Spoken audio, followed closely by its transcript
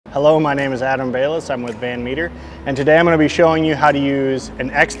Hello, my name is Adam Bayliss. I'm with Van Meter, and today I'm going to be showing you how to use an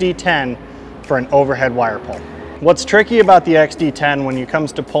XD10 for an overhead wire pull. What's tricky about the XD10 when it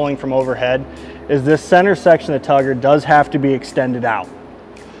comes to pulling from overhead is this center section of the tugger does have to be extended out.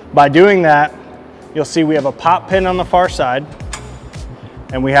 By doing that, you'll see we have a pop pin on the far side,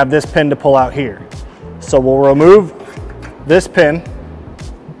 and we have this pin to pull out here. So we'll remove this pin,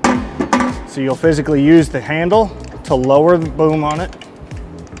 so you'll physically use the handle to lower the boom on it.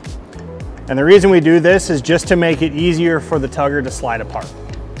 And the reason we do this is just to make it easier for the tugger to slide apart.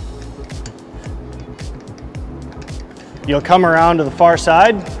 You'll come around to the far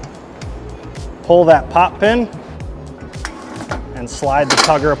side, pull that pop pin, and slide the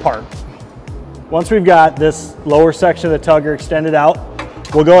tugger apart. Once we've got this lower section of the tugger extended out,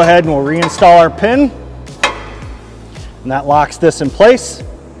 we'll go ahead and we'll reinstall our pin, and that locks this in place.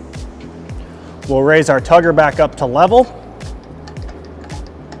 We'll raise our tugger back up to level.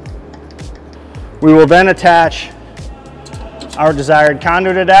 We will then attach our desired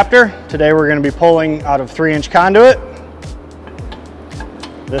conduit adapter. Today we're going to be pulling out of 3-inch conduit.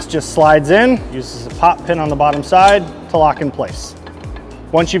 This just slides in, uses a pop pin on the bottom side to lock in place.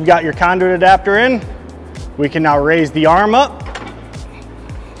 Once you've got your conduit adapter in, we can now raise the arm up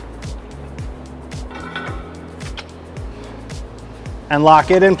and lock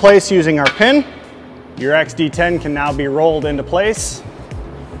it in place using our pin. Your XD10 can now be rolled into place.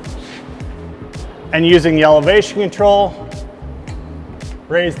 And using the elevation control,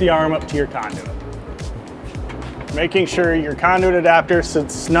 raise the arm up to your conduit. Making sure your conduit adapter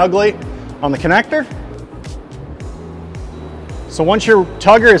sits snugly on the connector. So once your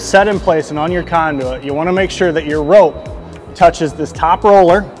tugger is set in place and on your conduit, you want to make sure that your rope touches this top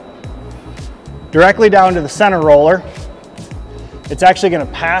roller directly down to the center roller. It's actually going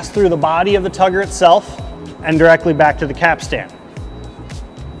to pass through the body of the tugger itself and directly back to the capstan.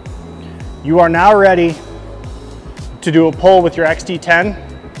 You are now ready to do a pull with your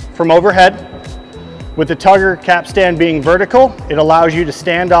XD10 from overhead. With the tugger capstan being vertical, it allows you to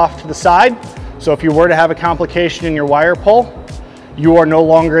stand off to the side. So if you were to have a complication in your wire pull, you are no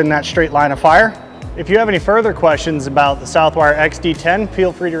longer in that straight line of fire. If you have any further questions about the Southwire XD10,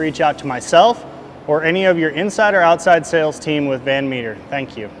 feel free to reach out to myself or any of your inside or outside sales team with Van Meter.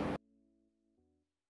 Thank you.